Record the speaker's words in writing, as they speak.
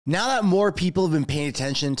Now that more people have been paying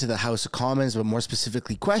attention to the House of Commons, but more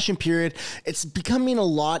specifically question period, it's becoming a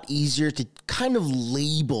lot easier to kind of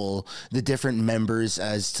label the different members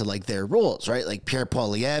as to like their roles, right? Like Pierre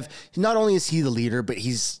Poilievre, not only is he the leader, but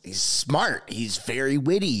he's smart. He's very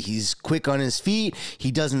witty. He's quick on his feet. He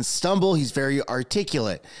doesn't stumble. He's very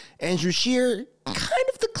articulate. Andrew Scheer, kind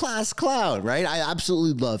of the class clown, right? I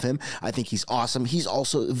absolutely love him. I think he's awesome. He's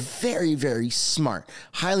also very, very smart,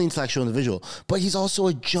 highly intellectual individual, but he's also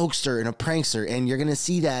a jokester and a prankster, and you're going to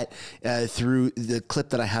see that through the clip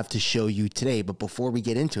that I have to show you today. But before we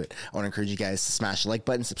get into it, I want to encourage you guys to smash the like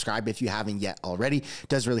button, subscribe if you haven't yet already. It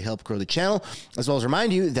does really help grow the channel, as well as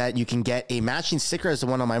remind you that you can get a matching sticker as the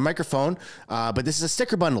one on my microphone, but this is a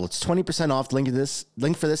sticker bundle. It's 20% off. The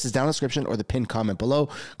link for this is down in the description or the pinned comment below.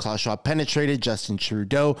 Klaus Schwab penetrated Justin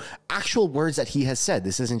Trudeau. Actual words that he has said.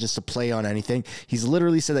 This isn't just a play on anything. He's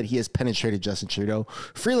literally said that he has penetrated Justin Trudeau.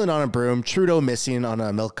 Freeland on a broom. Trudeau missing on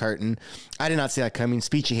a milk carton. I did not see that coming.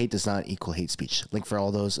 Speech you hate does not equal hate speech. Link for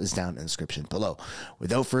all those is down in the description below.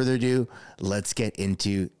 Without further ado, let's get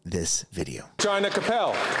into this video. China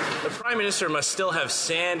Capel. The Prime Minister must still have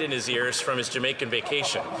sand in his ears from his Jamaican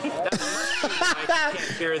vacation. That must be why he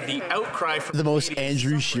can't hear the outcry from the most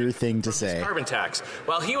Andrew Scheer thing to say. Carbon tax.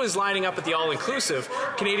 While he was lining up at the all-inclusive,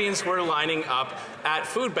 Canadians were lining up at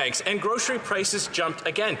food banks, and grocery prices jumped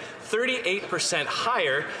again, 38%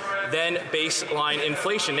 higher than baseline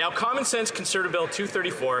inflation. Now, Common Sense Conservative Bill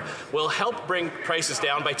 234 will help bring prices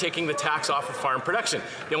down by taking the tax off of farm production.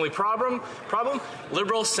 The only problem,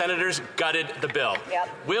 Liberal senators gutted the bill. Yep.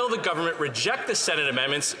 Will the government reject the Senate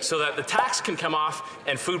amendments so that the tax can come off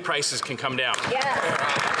and food prices can come down?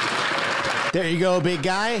 Yes. There you go, big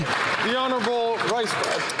guy. The Honourable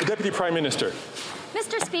Deputy Prime Minister.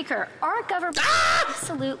 Mr. Speaker, our government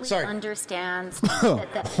absolutely understands that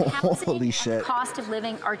the housing and cost of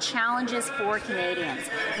living are challenges for Canadians.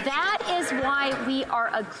 That is why we are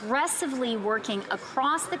aggressively working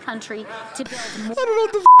across the country to build more. I don't know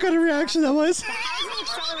what the kind of reaction that was. The Housing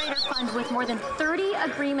Accelerator Fund, with more than 30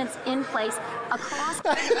 agreements in place across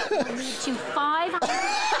the country, will lead to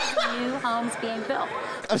 500 new homes being built.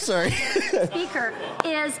 I'm sorry. Speaker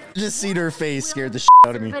is just seeing her face scared the shit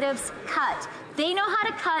out of me. Conservatives cut. They know how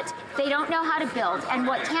to cut, they don't know how to build. And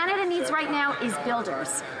what Canada needs right now is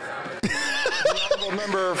builders. The honourable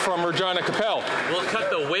member from Regina Capel. We'll cut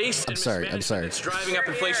the waste I'm sorry. that's driving up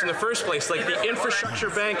inflation in the first place, like the infrastructure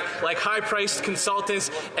bank, like high-priced consultants,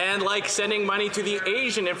 and like sending money to the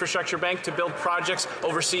Asian infrastructure bank to build projects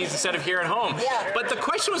overseas instead of here at home. Yeah. But the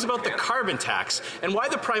question was about the carbon tax and why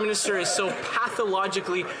the Prime Minister is so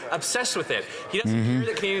pathologically obsessed with it. He doesn't care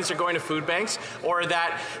that Canadians are going to food banks, or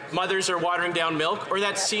that mothers are watering down milk, or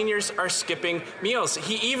that seniors are skipping meals.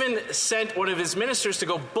 He even sent one of his ministers to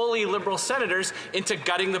go bully Liberal senators into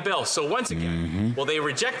gutting the bill. So once again, will they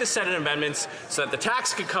reject the Senate amendments so that the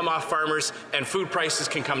tax can come off farmers and food prices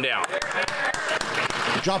can come down?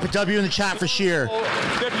 Drop a W in the chat for Scheer.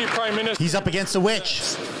 Deputy Prime Minister. He's up against a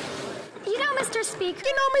witch. Mr. Speaker,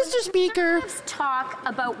 Mr. Speaker, Conservatives talk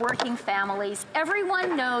about working families.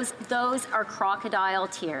 Everyone knows those are crocodile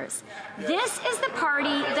tears. This is the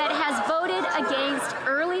party that has voted against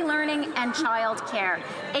early learning and child care,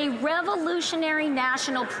 a revolutionary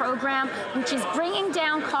national program which is bringing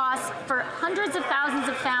down costs for hundreds of thousands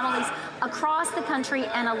of families across the country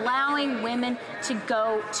and allowing women to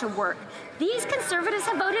go to work. These Conservatives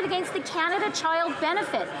have voted against the Canada Child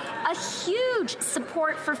Benefit, a huge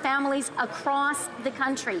support for families across the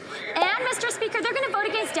country. And, Mr. Speaker, they're going to vote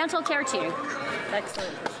against dental care, too.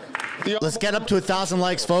 Excellent. Let's get up to 1,000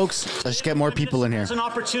 likes, folks. Let's get more people in here. It's an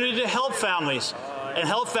opportunity to help families and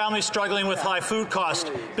help families struggling with high food costs.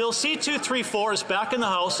 Bill C-234 is back in the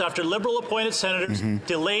House after Liberal-appointed senators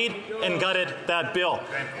delayed and gutted that bill.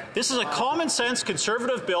 This is a common-sense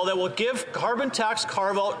Conservative bill that will give carbon tax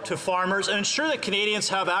carve-out to farmers and ensure that Canadians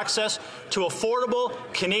have access to affordable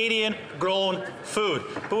Canadian-grown food.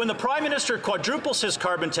 But when the Prime Minister quadruples his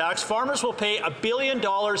carbon tax, farmers will pay $1 billion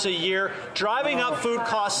a year, driving up food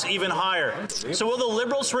costs even higher. So will the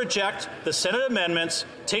Liberals reject the Senate amendments,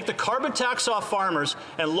 take the carbon tax off farmers,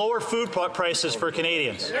 and lower food prices for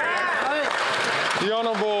Canadians? The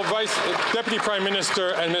Honourable Deputy Prime Minister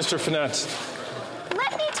and Minister of Finance.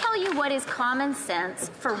 Let me tell you what is common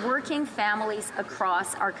sense for working families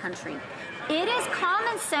across our country. It is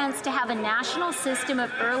common sense to have a national system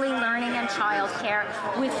of early learning and childcare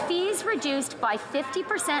with fees reduced by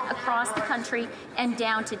 50% across the country and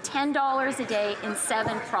down to $10 a day in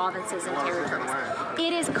 7 provinces and territories.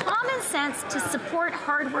 It is common sense to support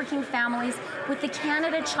hardworking families with the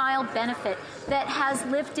Canada Child Benefit that has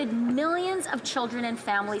lifted millions of children and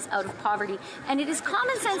families out of poverty. And it is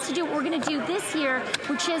common sense to do what we're going to do this year,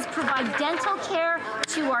 which is provide dental care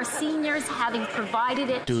to our seniors, having provided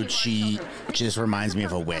it. Dude, she just reminds me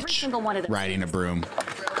of a witch riding a broom.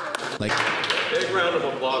 Like, big round of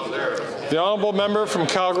applause there. The honourable member from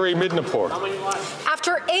Calgary Midnapore.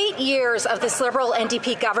 After 8 years of this Liberal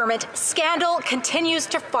NDP government, scandal continues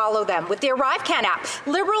to follow them. With the ArriveCan app,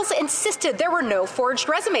 Liberals insisted there were no forged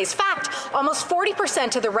resumes. Fact, almost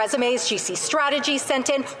 40% of the resumes GC Strategy sent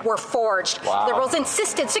in were forged. Wow. Liberals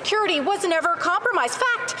insisted security was never compromised.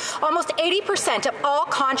 Fact, almost 80% of all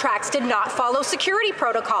contracts did not follow security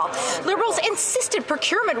protocol. Liberals insisted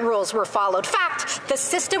procurement rules were followed. Fact, the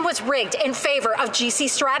system was rigged in favor of GC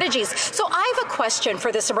Strategies. So I have a question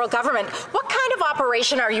for this Liberal government. What kind of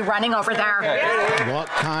operation are you running over there? what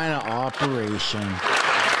kind of operation?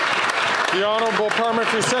 The Honourable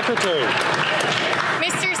Parliamentary Secretary.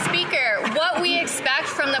 Mr. Speaker, what we expect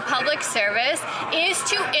from the public service is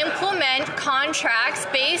to implement contracts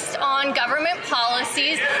based on government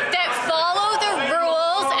policies that follow the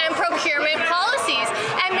rules and procurement policies.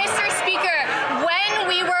 And Mr. Speaker, when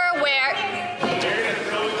we were aware...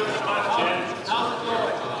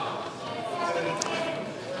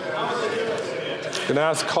 I'm going to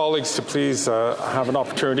ask colleagues to please have an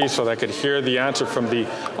opportunity so that I could hear the answer from the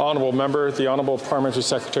honourable member, the honourable Parliamentary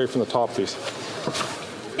Secretary from the top, please.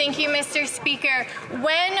 Thank you, Mr. Speaker.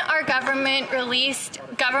 When our government released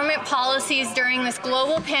government policies during this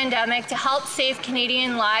global pandemic to help save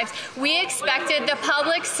Canadian lives, we expected the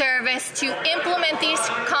public service to implement these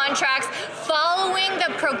contracts following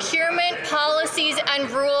the procurement policies and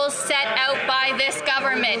rules set out by this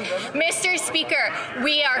government. Mr. Speaker,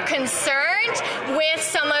 we are concerned with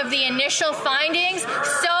some of the initial findings.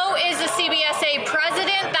 So is the CBSA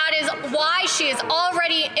president. That is why she has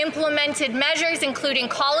already implemented measures, including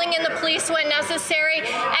calling in the police when necessary,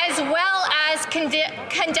 as well as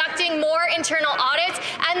conducting more internal audits,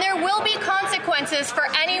 and there will be consequences for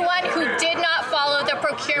anyone who did not follow the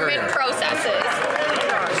procurement processes.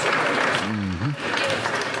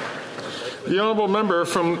 The honourable member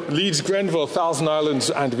from Leeds, Grenville, Thousand Islands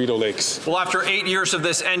and DeVito Lakes. Well, after 8 years of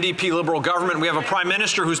this NDP Liberal government, we have a Prime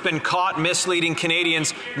Minister who's been caught misleading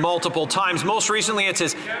Canadians multiple times. Most recently, it's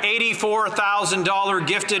his $84,000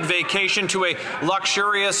 gifted vacation to a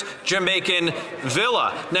luxurious Jamaican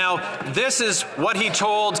villa. Now, this is what he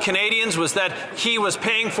told Canadians, was that he was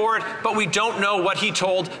paying for it, but we don't know what he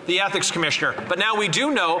told the Ethics Commissioner. But now we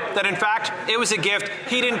do know that, in fact, it was a gift.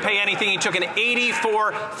 He didn't pay anything. He took an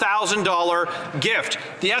 $84,000 gift.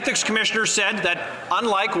 The Ethics Commissioner said that,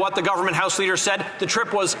 unlike what the government House Leader said, the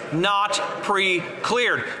trip was not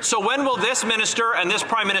pre-cleared. So when will this minister and this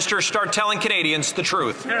Prime Minister start telling Canadians the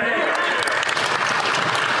truth? The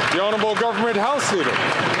Honourable Government House Leader.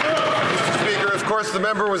 Speaker, of course, the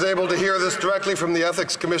member was able to hear this directly from the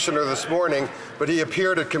Ethics Commissioner this morning, but he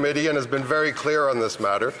appeared at committee and has been very clear on this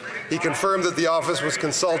matter. He confirmed that the office was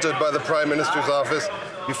consulted by the Prime Minister's office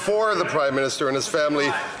before the Prime Minister and his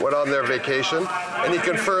family went on their vacation, and he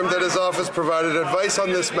confirmed that his office provided advice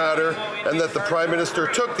on this matter and that the Prime Minister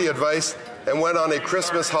took the advice and went on a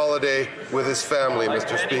Christmas holiday with his family,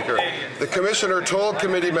 Mr. Speaker. The Commissioner told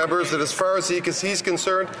committee members that as far as he's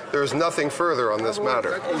concerned, there is nothing further on this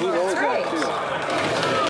matter.